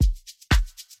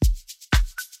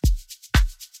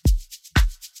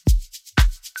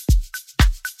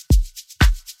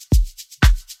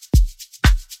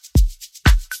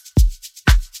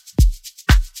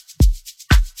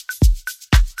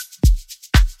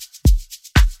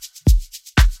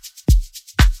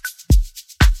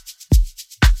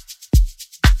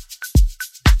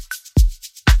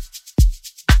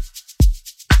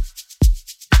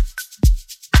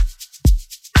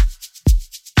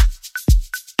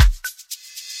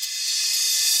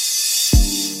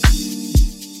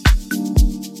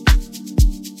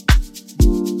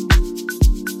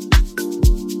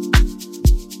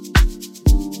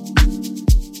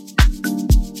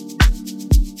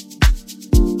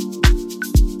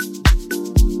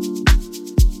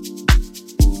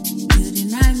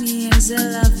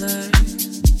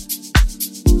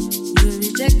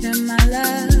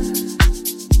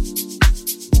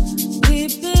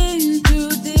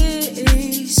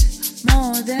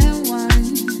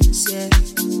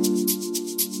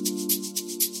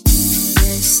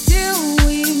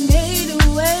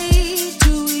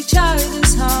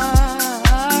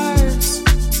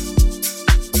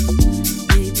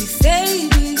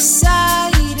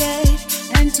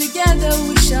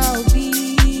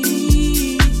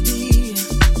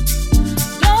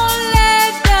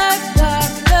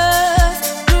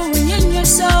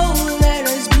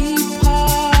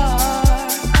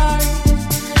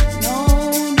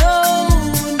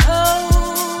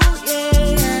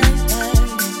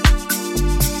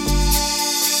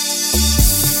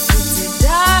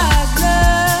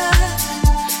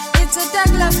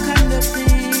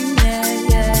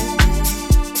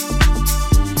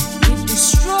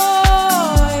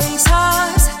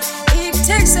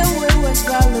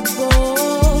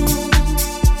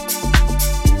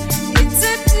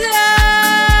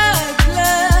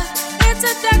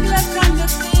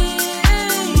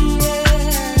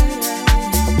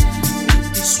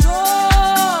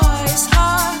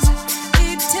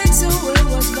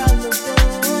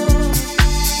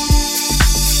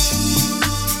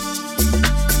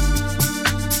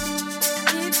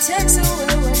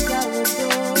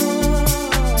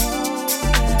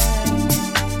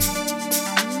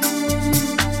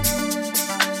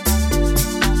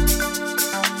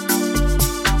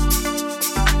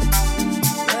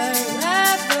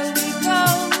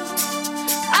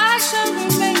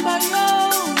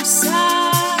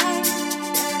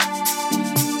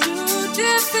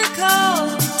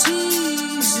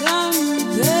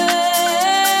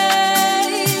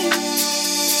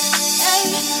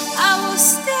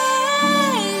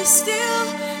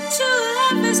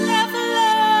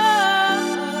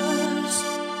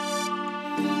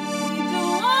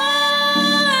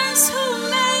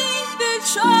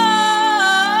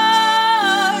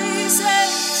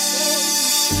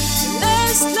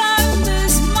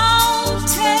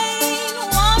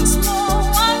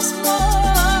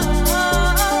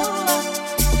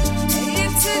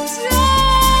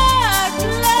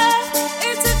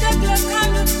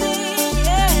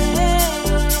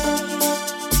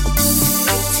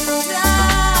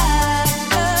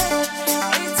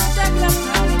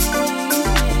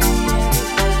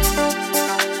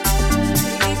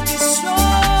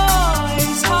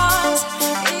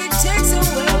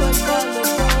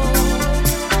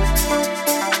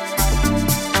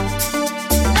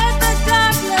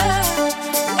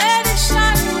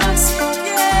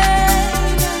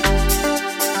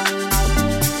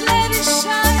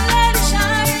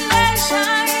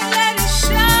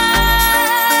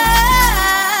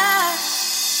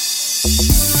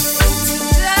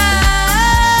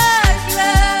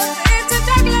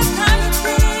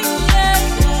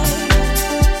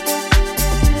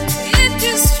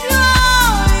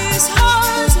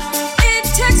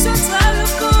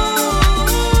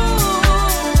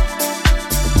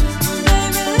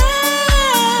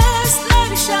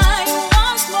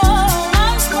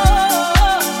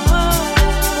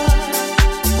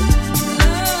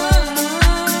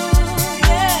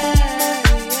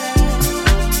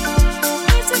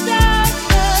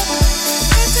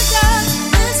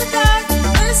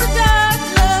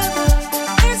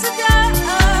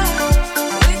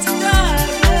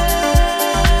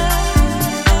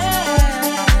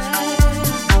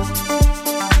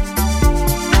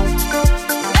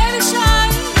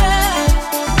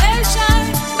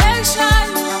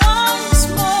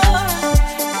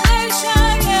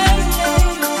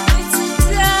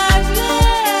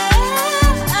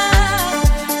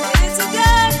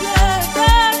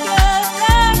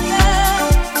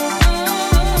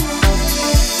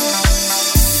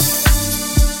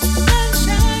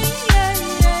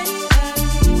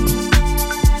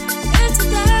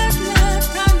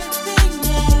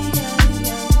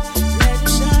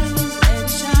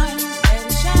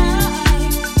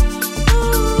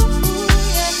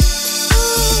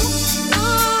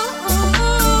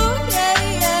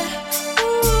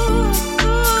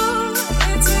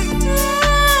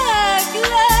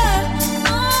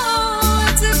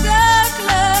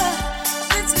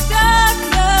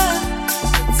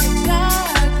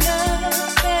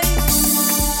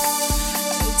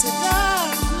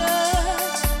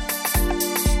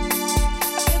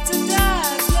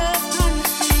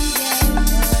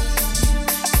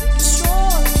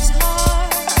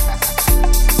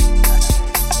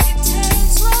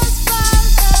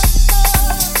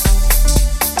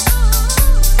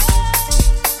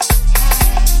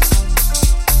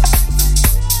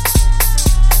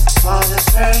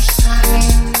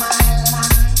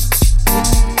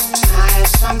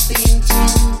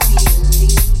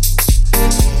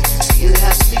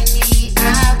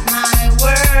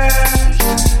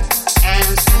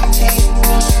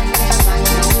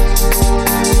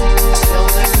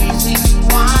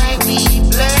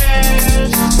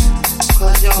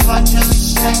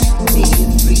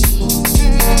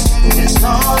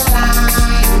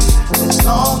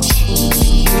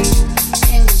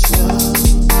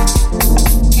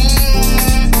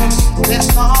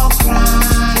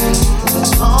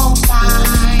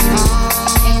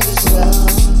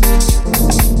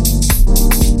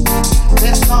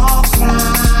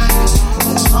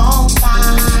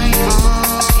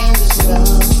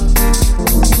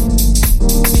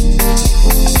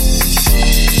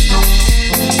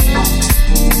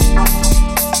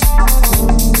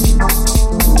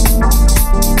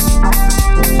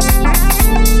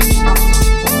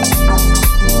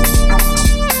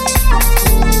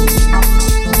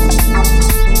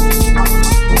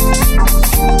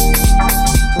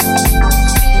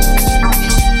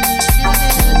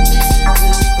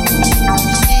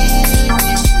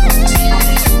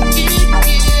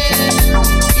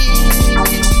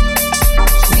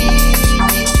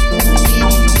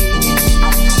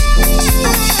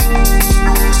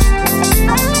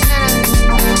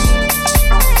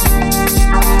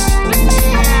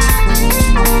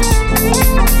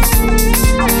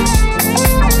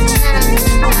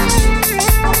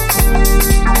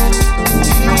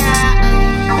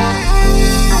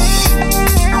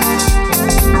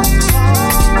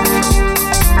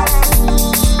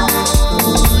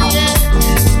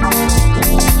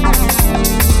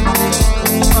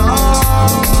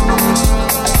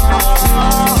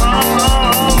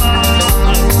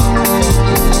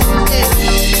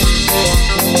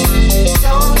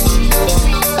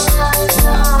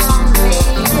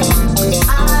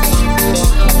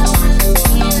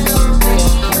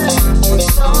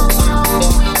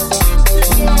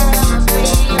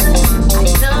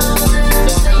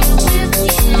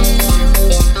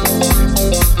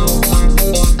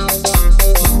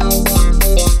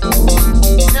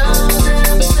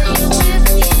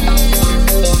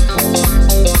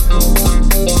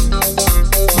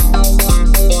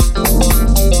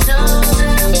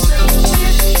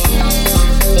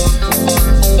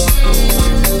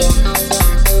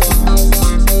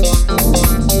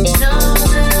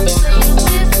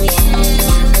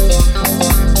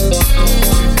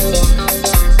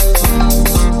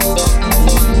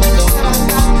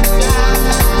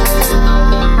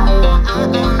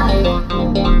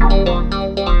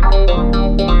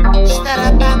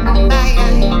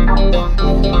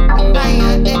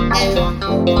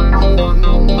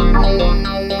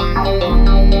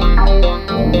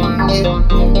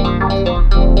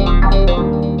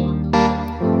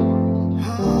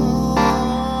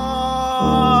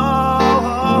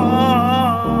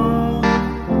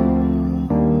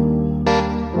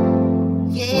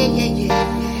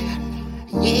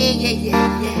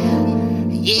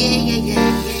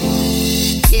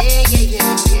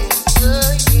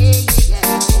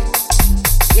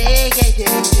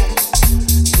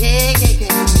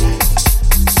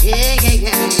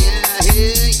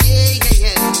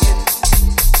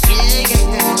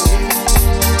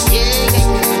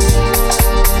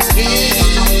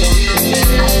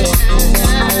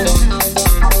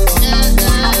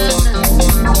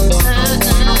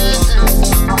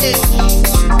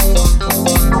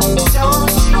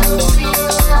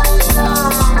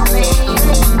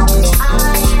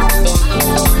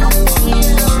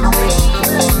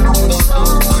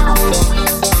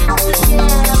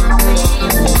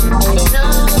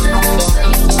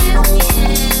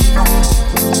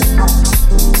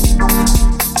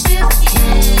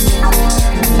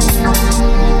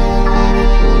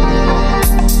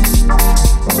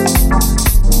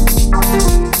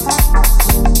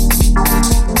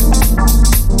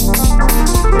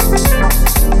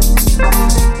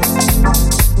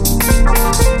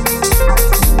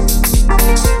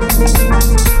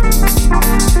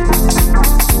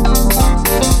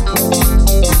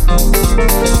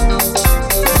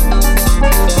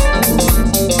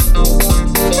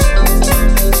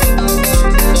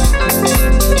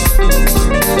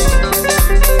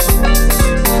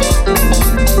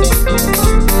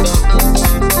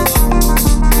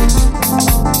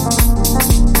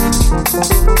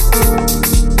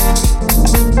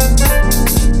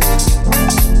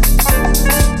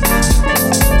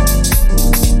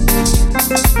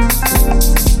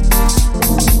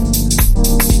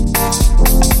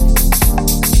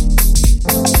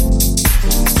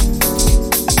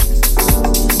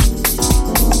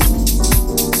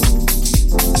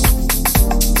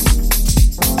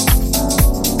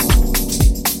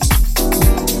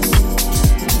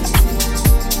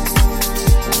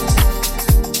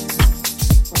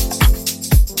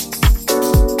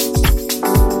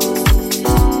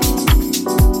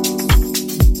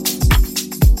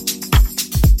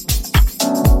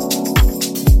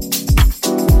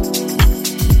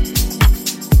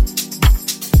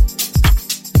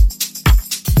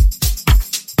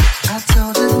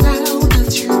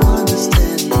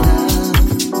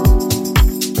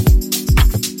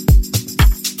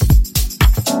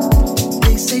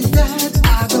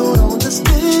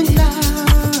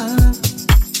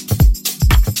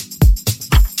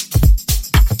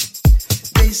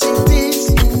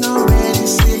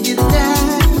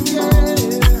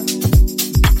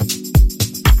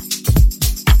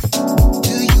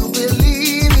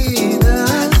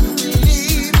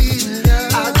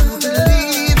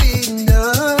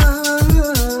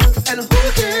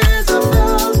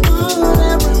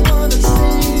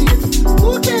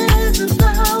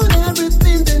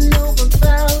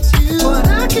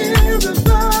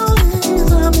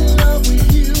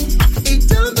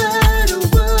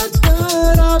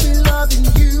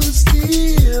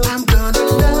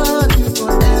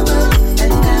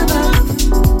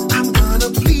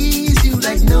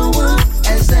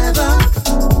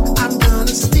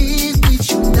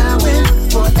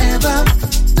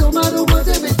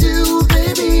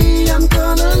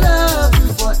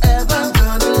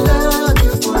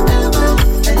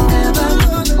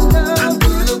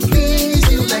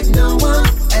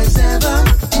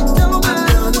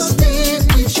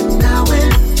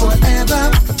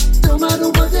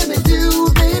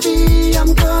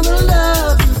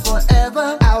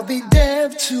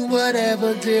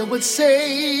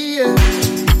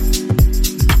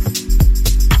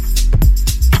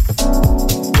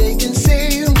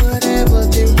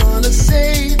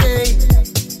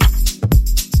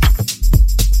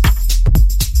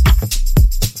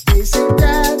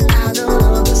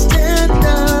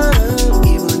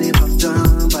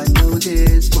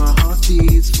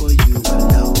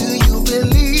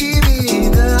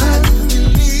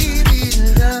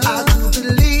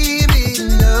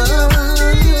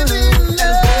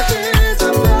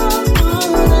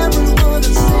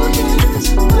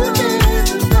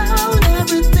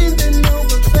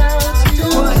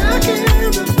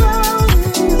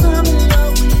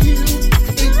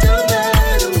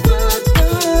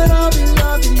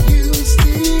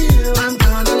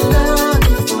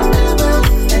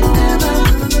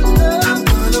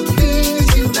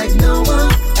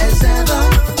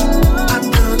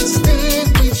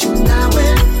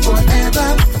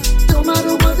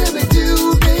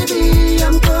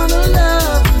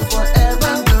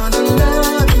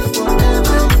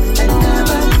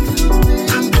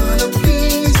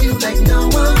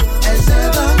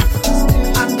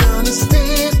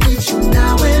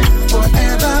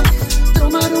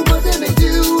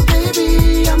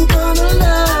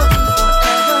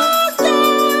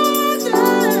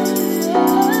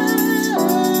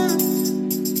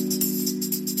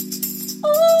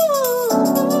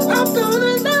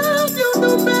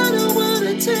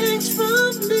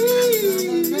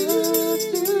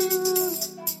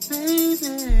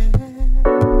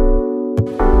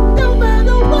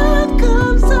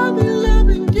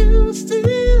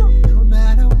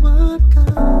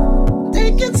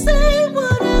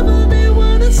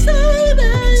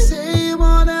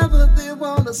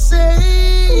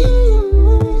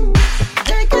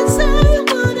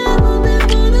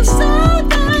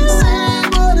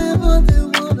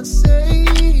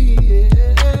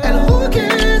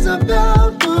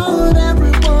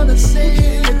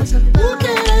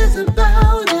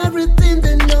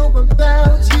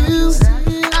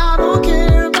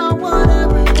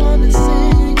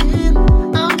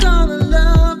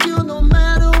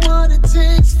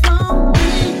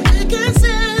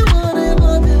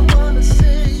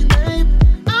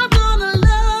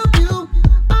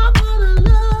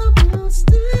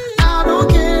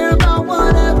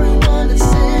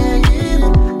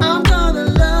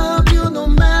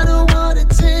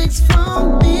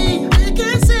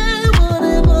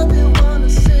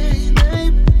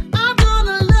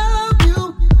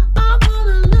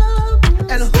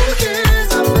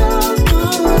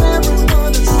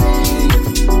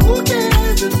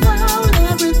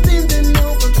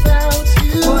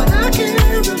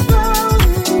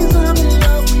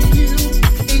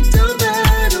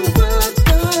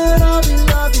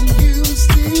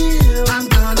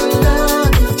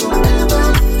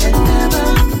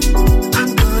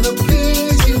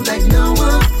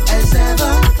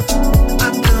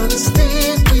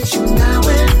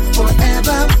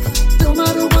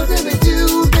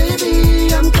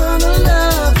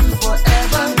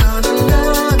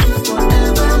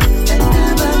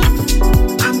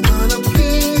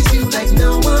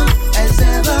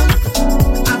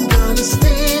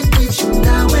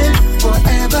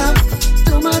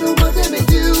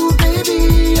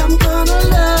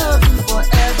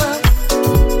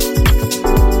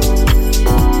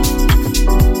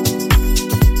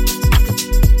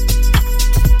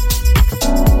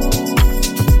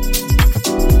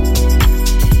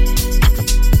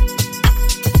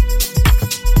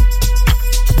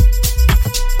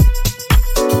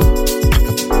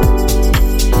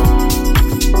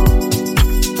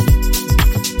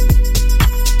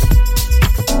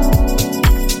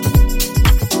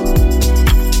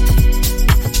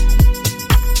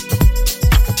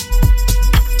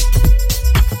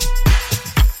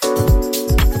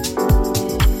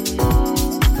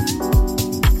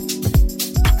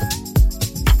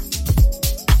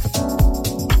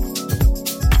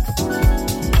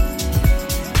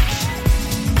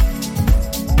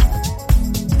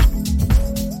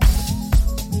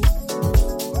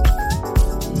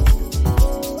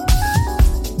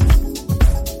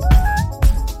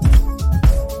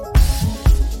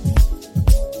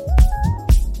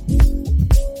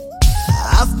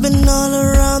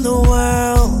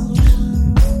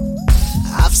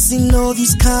seen all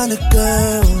these kind of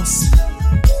girls,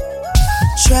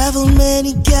 traveled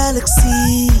many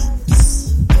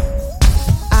galaxies,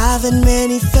 I've had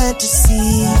many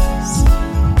fantasies,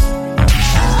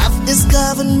 I've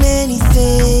discovered many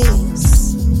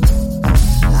things,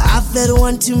 I've had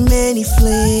one too many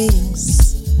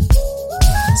flings,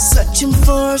 searching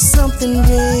for something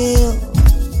real,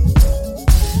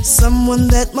 someone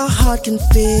that my heart can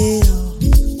feel.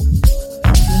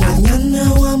 Wanyana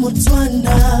wa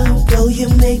mutwana, girl, you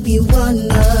make me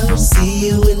wanna see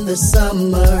you in the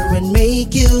summer and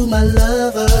make you my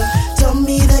lover. Tell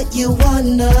me that you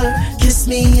wanna kiss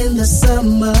me in the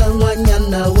summer.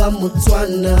 Wanyana wa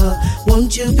mutwana,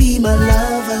 won't you be my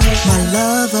lover? My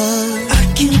lover. I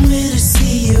can't wait to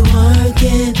see you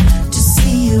again, to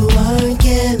see you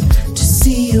again, to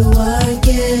see you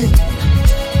again.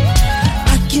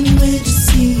 I can't wait to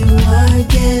see you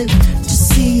again, to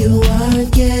see you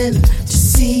again, to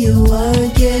see you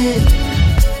again.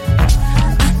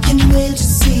 I can't wait to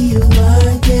see you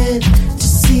again, to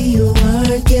see you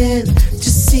again, to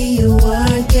see you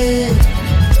again.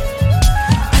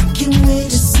 I can't wait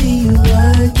to see you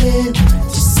again,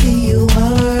 to see you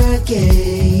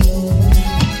again.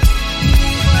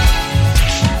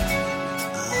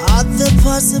 Are the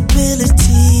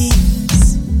possibilities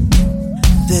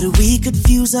that we could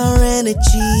fuse our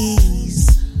energies,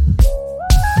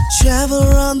 travel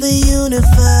around the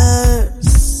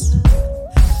universe,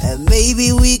 and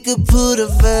maybe we could put a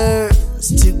verse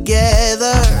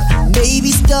together,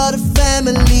 maybe start a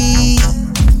family,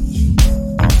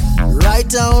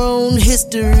 write our own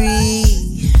history.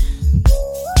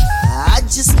 I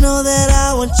just know that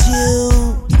I want you,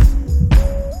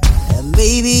 and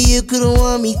maybe you could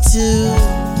want me too.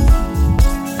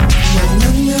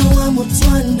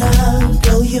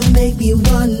 Girl, you make me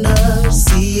wanna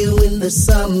see you in the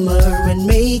summer and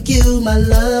make you my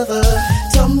lover.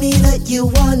 Tell me that you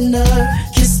wanna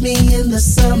kiss me in the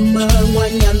summer.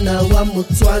 Wanyana wa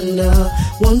mutwana,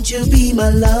 won't you be my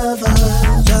lover?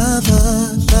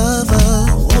 Lover, lover,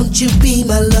 won't you be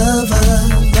my lover?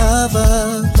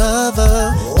 Lover,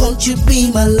 lover, won't you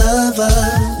be my lover?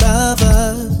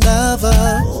 Lover,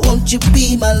 lover, won't you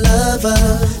be my lover?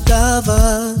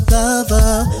 Lover,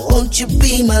 lover, won't you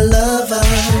be my lover?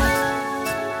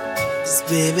 'Cause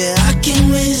baby, I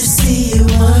can't wait to see you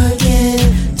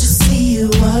again, to see you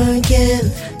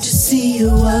again, to see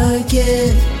you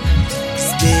again.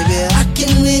 'Cause baby, I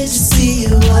can't wait to see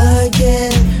you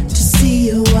again, to see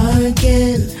you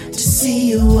again, to see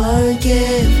you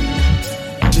again.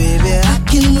 Baby, I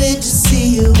can't wait to see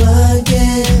you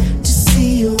again, to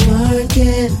see you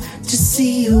again, to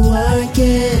see you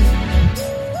again.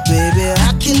 Baby,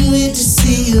 I can't wait to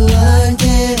see you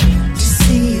again, to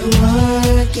see you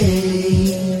again.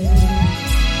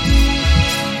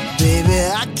 Baby,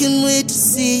 I can't wait to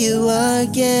see you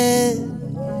again.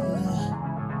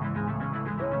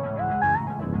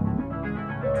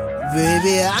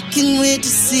 Baby, I can't wait to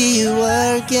see you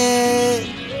again.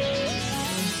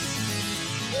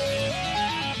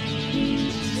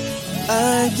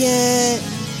 Again.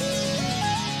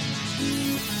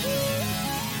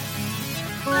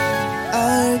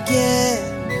 Again.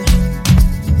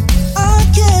 I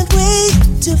can't wait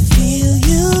to feel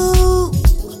you.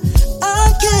 I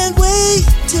can't wait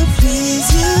to please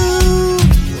you.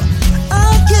 I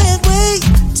can't wait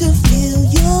to feel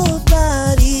your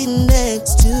body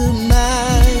next to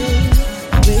mine,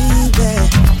 baby.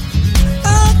 I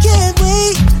can't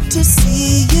wait to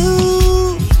see you.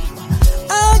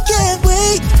 I can't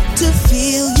wait to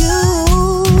feel you.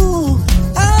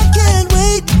 I can't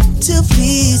wait to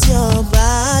please your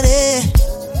body,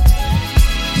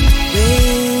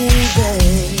 baby.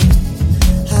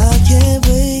 I can't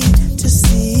wait to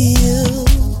see you.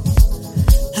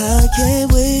 I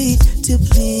can't wait to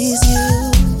please you.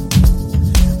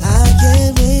 I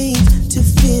can't wait to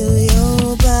feel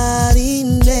your body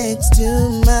next to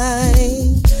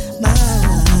mine,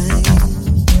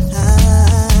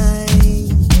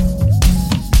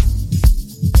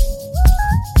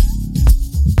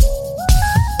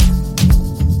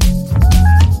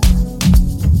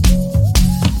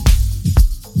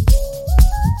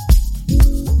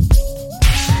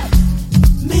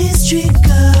 mystery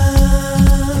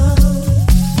girl.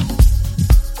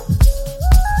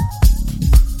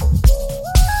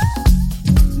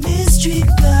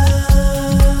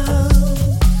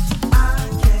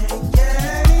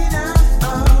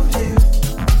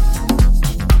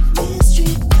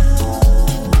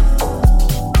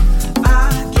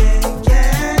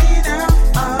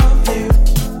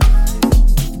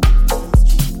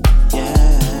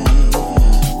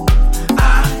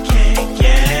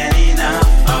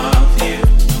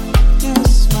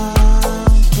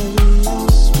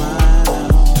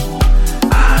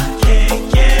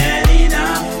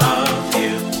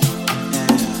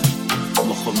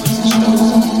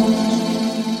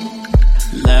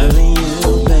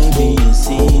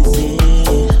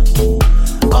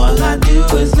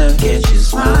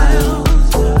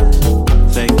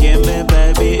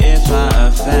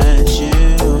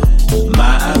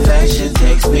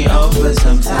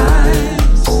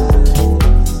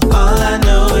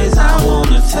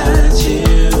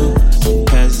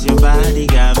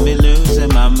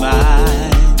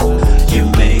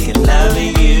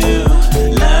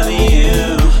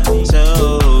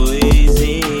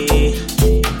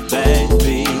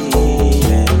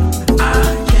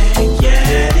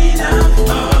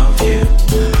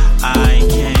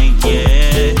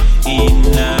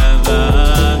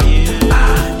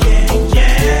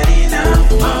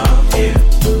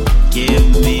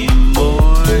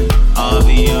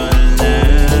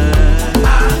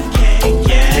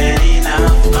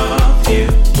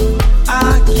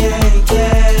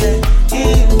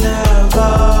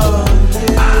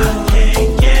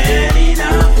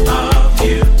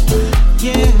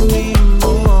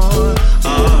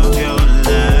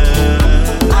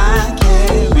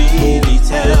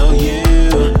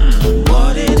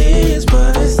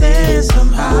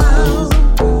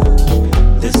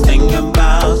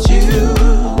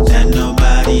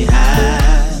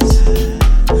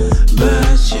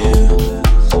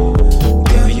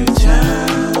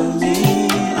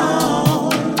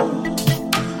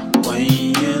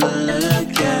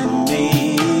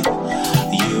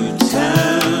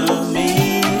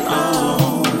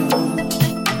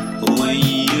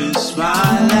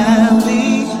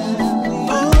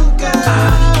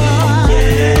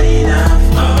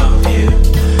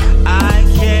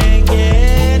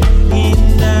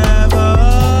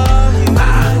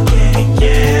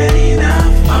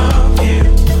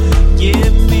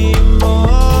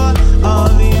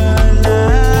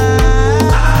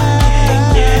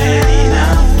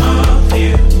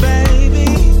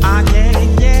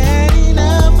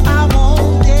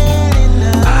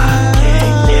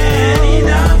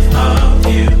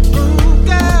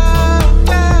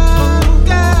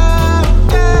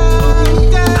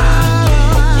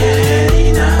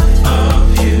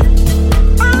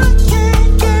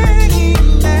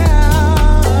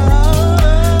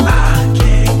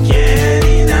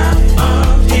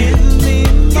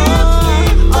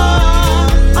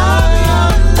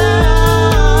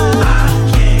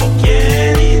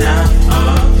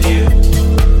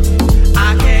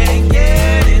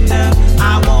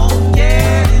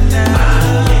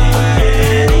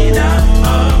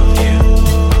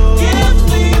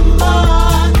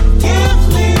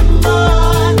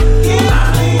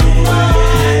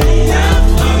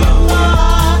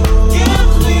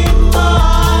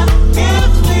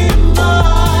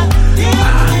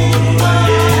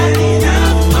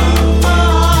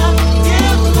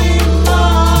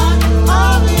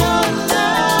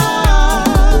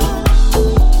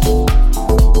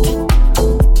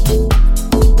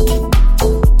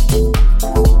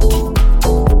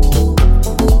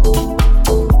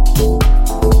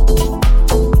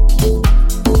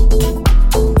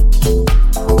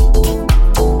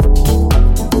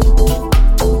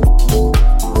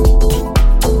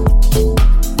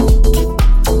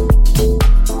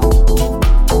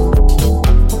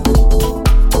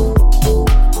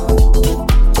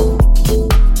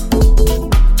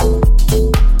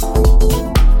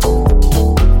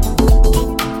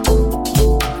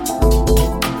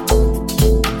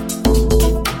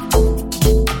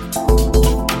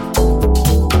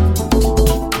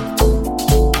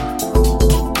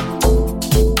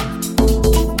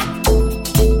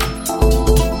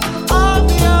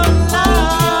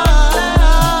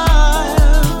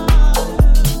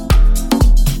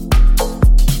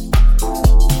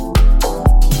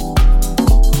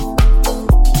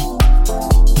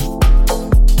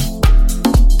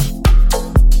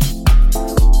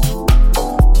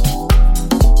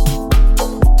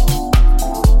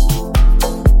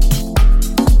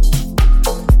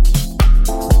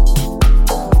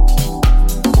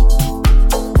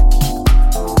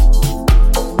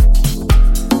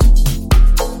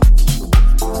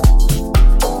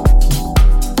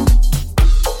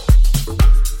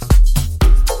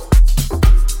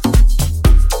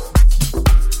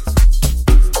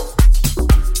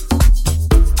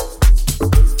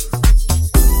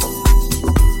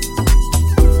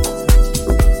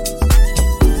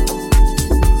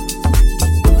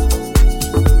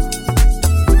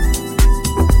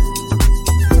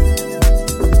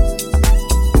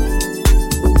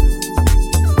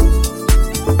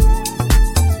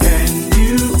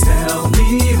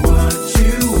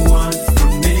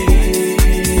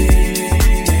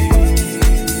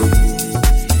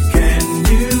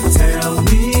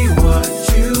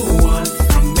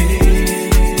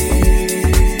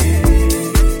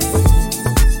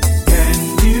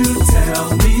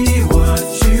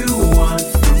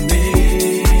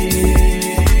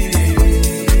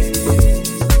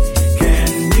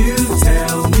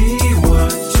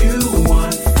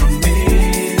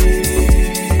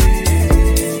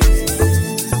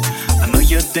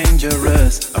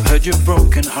 dangerous. I've heard your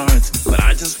broken hearts, but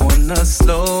I just wanna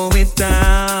slow it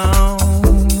down.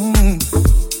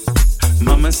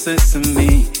 Mama says to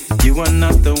me, you are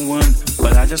not the one,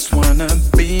 but I just wanna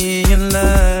be in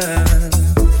love.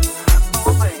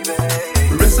 Oh, baby.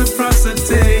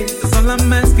 Reciprocity is all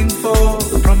I'm asking for.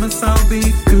 Promise I'll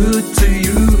be good to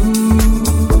you.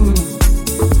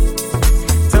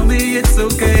 Tell me it's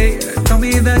okay. Tell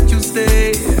me that you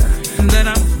stay, and that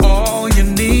I'm all you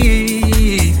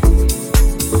need.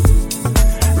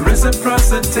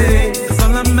 Reciprocity is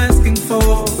all I'm asking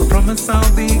for. Promise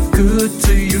I'll be good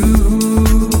to you.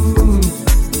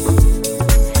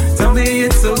 Tell me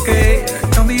it's okay.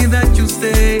 Tell me that you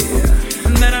stay,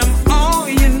 and that I'm all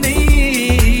you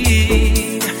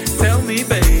need. Tell me,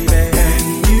 baby. Can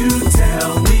you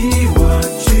tell me what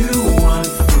you want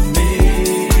from me?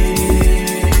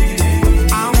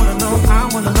 I wanna know, I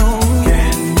wanna know.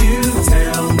 Can you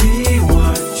tell me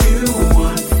what you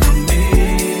want from me?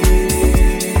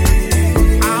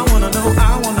 I wanna know,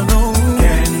 I wanna know.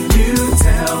 Can you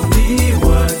tell me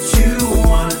what you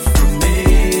want from me?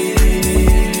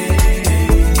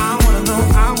 I wanna know,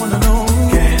 I wanna know.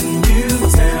 Can you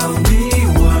tell me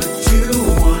what you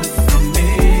want from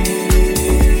me?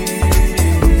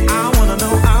 I wanna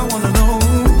know, I wanna know.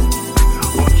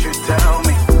 Won't you tell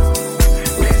me?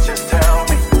 Please just tell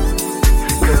me,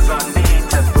 'cause I need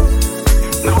to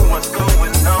know what's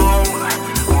going on.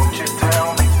 Won't you tell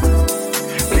me?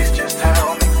 Please just tell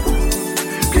me.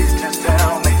 Please just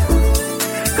tell me.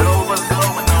 Know what's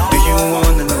going on. Do you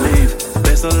wanna live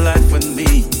best of life with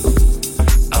me?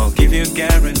 I'll give you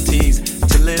guarantees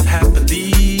to live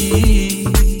happily.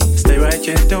 Stay right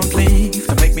here, don't leave.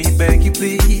 Don't make me beg you,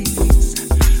 please.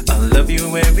 I'll love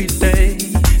you every day,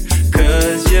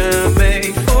 'cause you're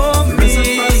made for me.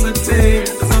 Reciprocity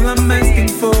is all I'm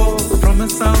asking for.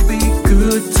 Promise I'll be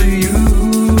good to you.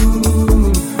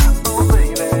 Oh,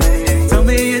 baby. Tell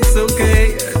me it's okay.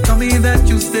 Tell me that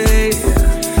you stay,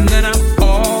 and that I'm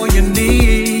all you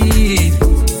need.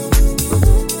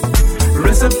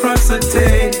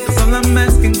 Reciprocity is all I'm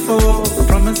asking for.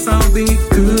 Promise I'll be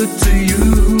good to you.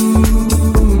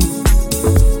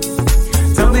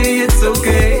 Tell me it's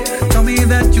okay. Tell me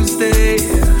that you stay,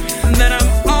 and that I'm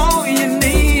all you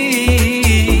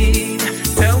need.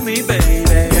 Tell me,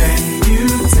 baby. Can you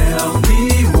tell me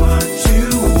what you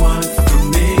want from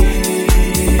me?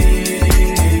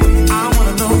 I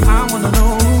wanna know, I wanna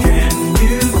know. Can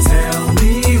you tell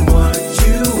me what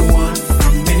you want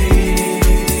from me?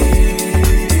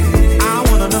 I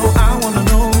wanna know, I wanna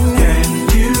know. Can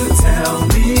you tell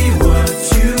me what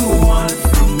you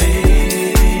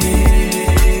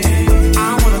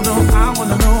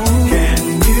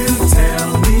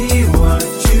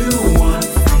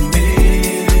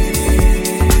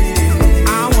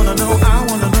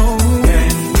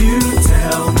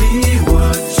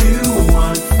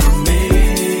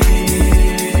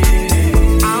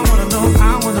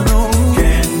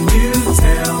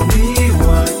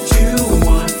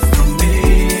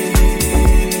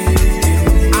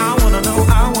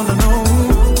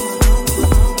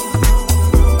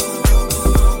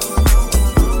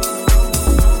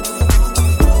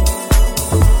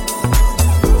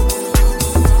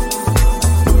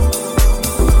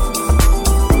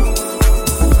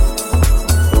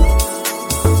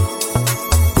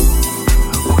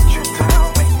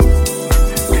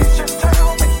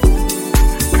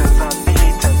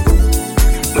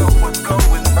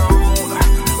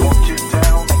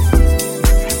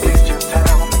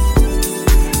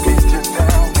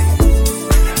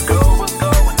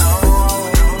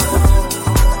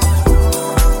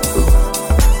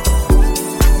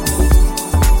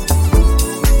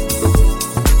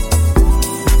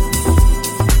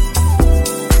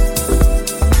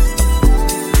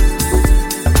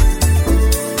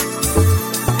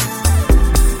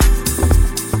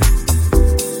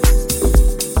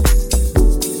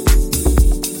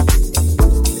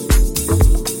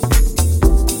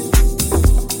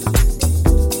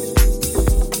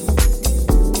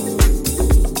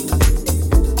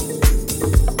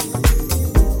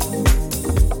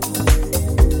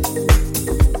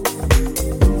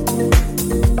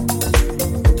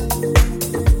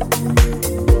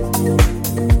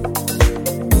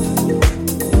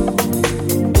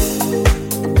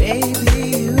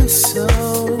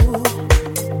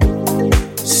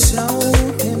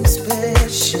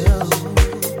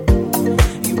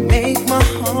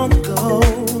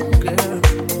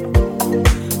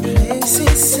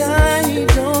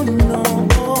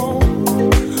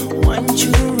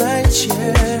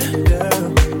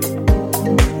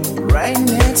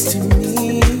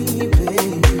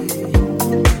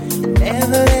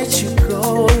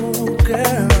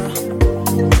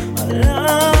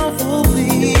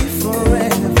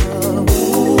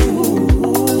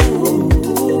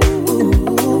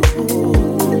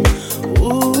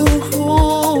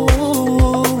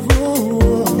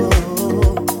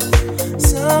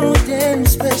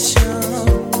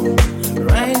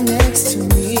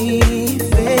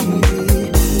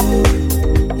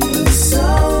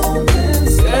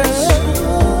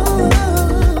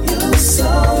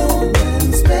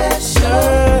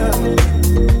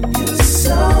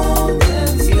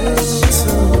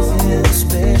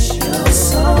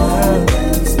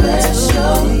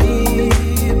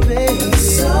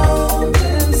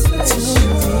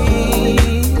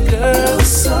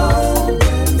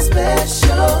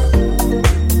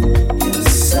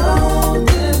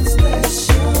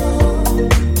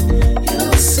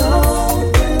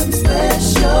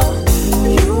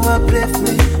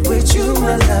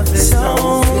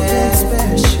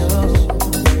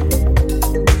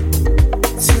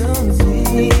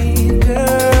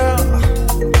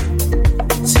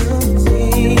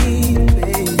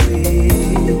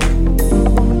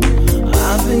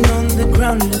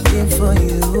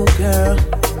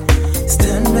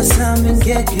Stand sami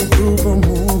ngeke kube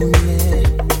munye.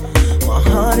 My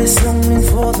heart is longing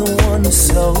for the one who's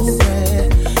so rare.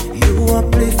 You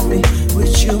uplift me,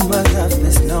 with you my life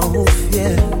there's no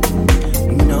fear.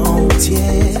 No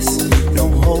tears, no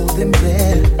holding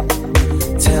back.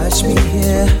 Touch me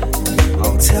here,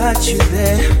 I'll touch you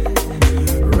there.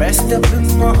 Rest up in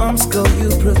my arms, girl, you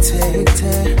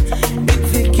protected.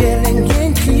 If you're getting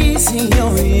easy,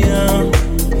 oh yeah.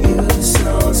 You're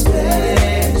so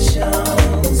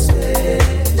special,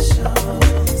 special,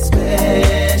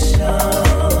 special.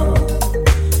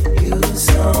 You're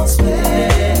so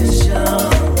special,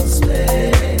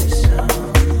 special,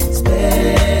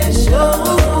 special.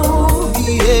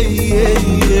 Yeah, yeah,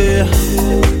 yeah.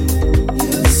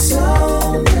 You're so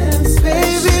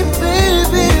baby,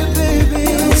 baby, baby.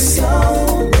 You're so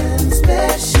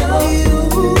special.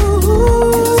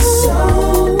 You're so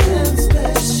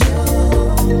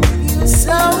special. You're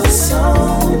so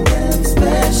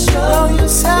special.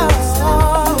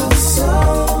 You're so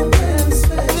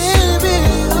baby.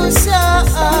 You're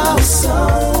so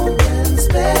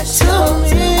special to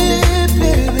me,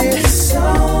 baby. You're so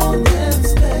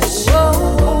special.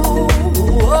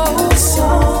 Whoa, so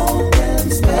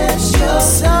special. You're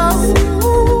so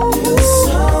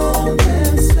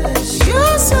special.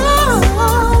 You're so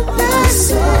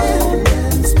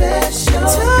special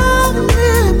to me,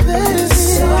 baby.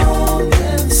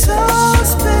 So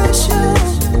special.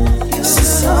 You're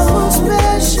so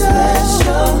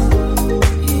special.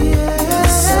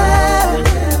 Yeah,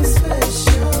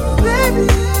 baby,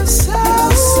 you're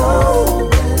so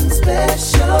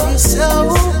special.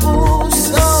 You're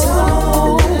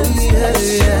so yeah,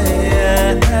 yeah,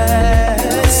 yeah.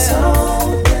 You're so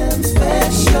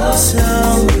special.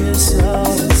 You're so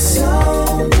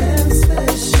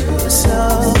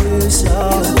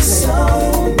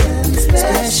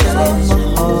special in my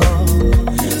heart.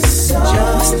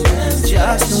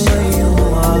 Just the way you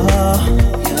are,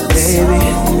 baby.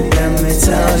 Let me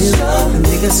tell you, the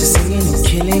niggas are singing and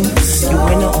killing. You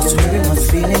ain't not also hurting my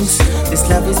feelings. This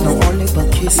love is not only about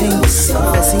kissing.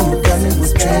 Confessing you got me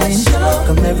with training.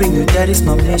 Come marrying you, that is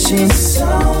my mission.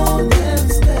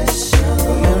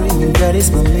 Come marrying you, that is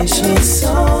my mission. You're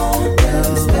so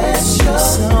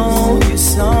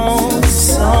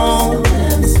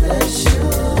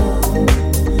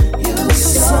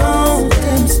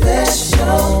damn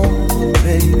special,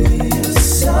 baby. You're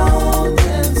so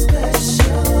damn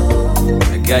special. I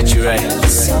got you right.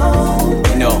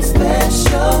 You know.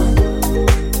 Special.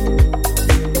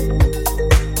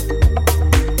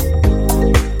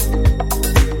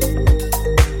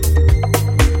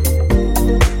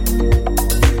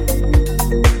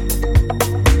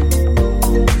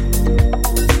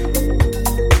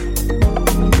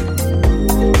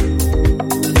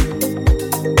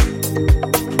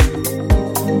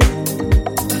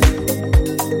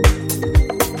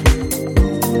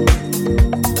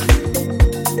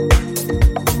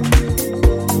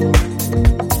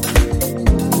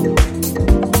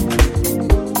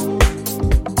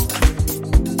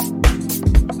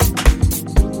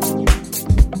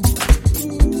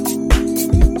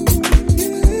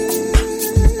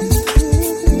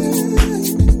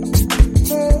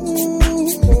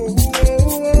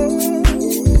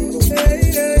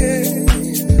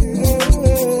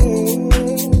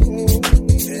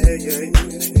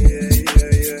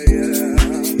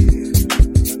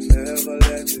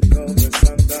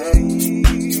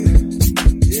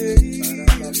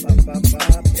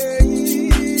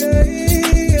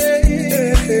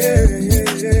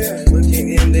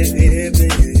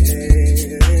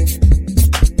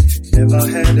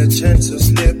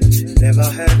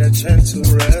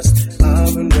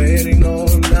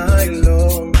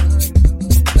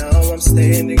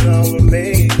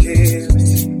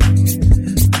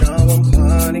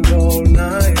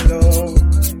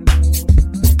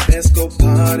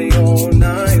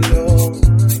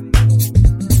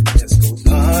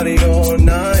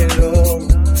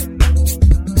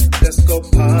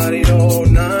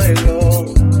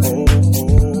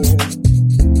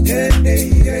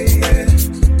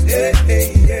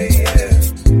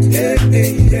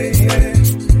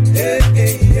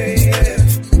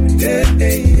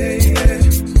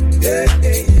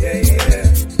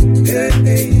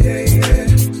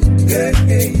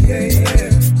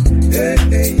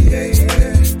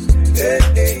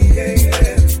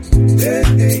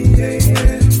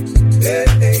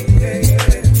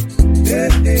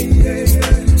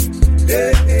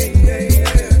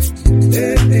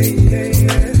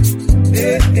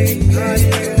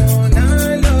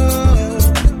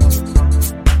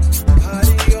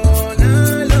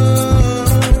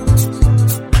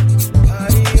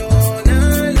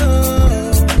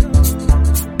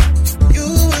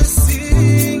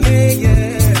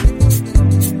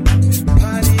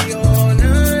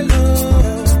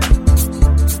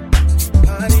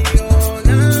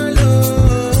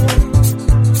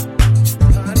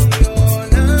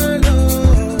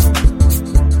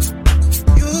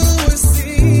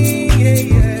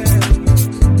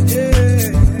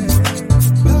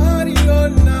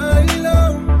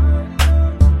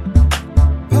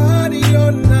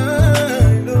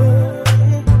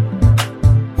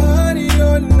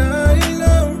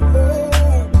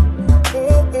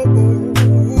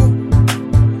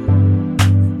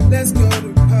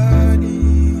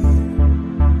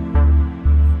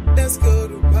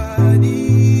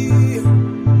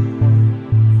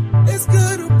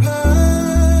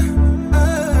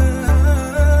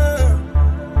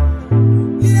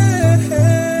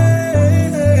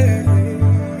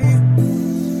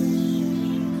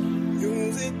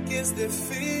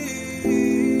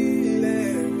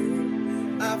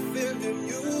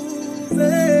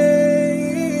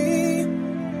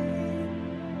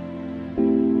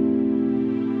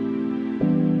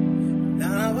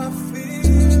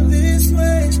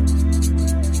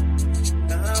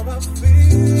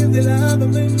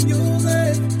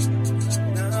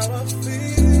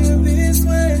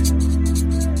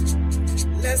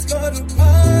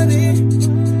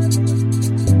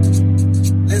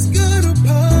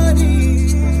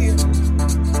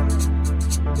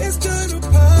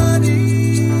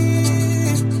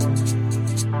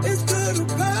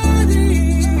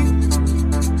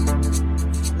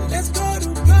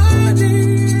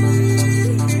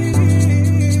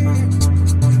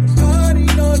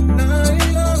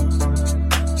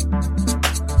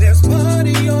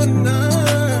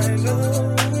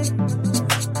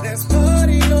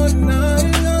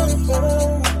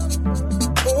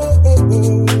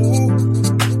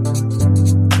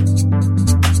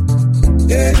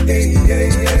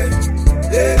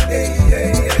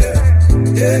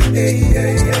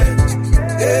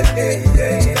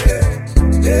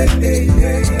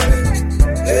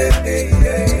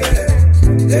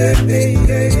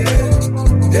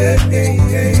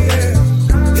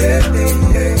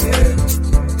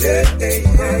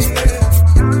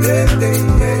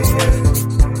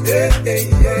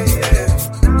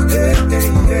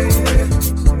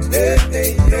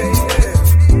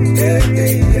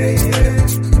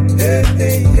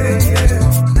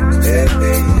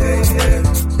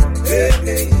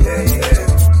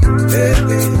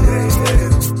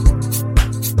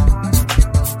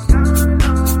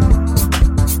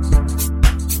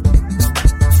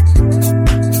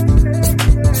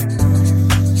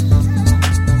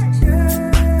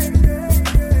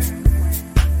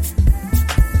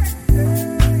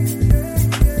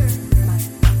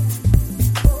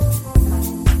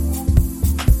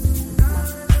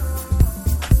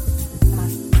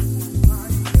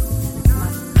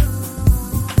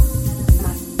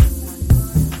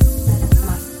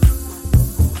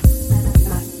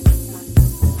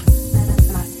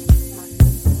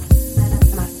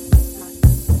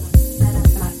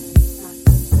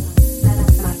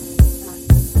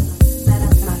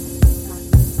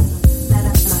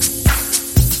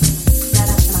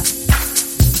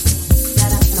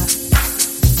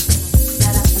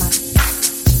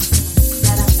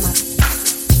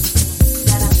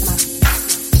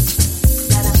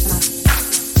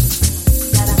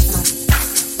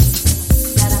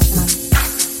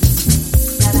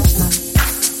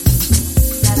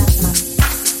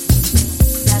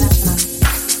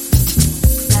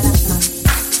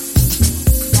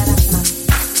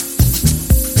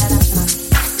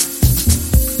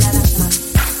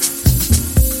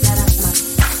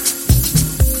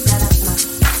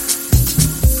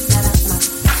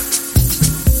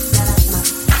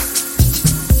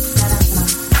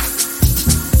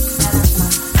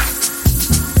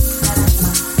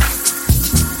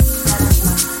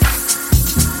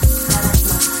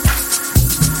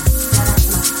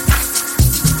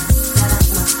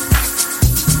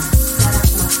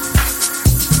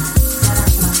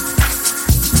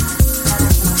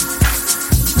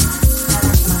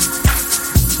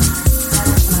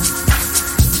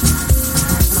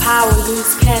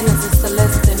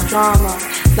 drama,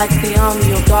 like the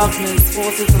army of darkness,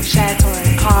 forces of shatter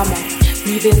and karma.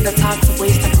 Breathing the toxic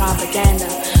waste of propaganda,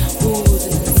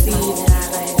 oozing and seething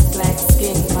out of his black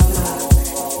skin, mama.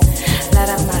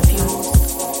 Light up my fuse.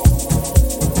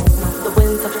 The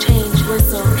winds of change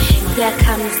whistle. Here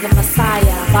comes the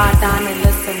Messiah. Bow down and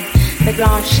listen. The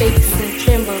ground shakes and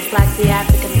trembles like the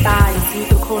African thighs. You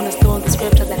the cornerstone, the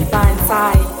scripture that finds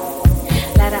sight.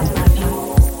 Light up my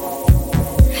fuse.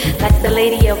 Like the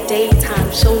lady of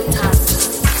daytime, showtime.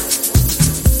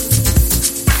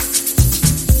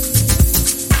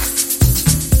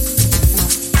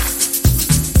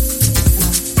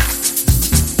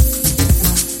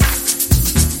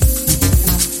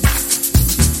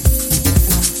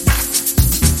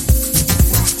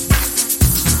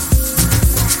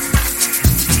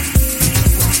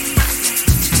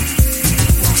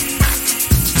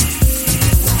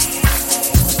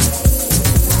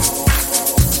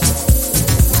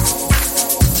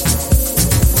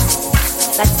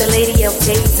 Of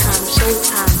daytime,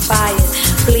 showtime, fire.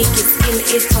 Bleak is skin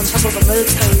is on top of a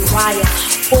military wire.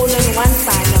 All on one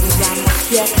side, Nomzamo.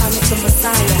 Here comes the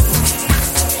Messiah.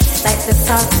 Like the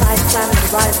south side sun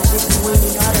rises even when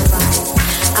you not arrive.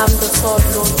 I'm the sword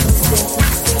lord who sends you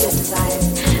to your desires.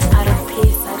 Out of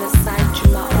pace, out of sight,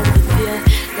 you my only fear.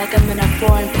 Like I'm in a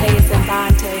foreign place and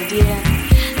bound to a deer.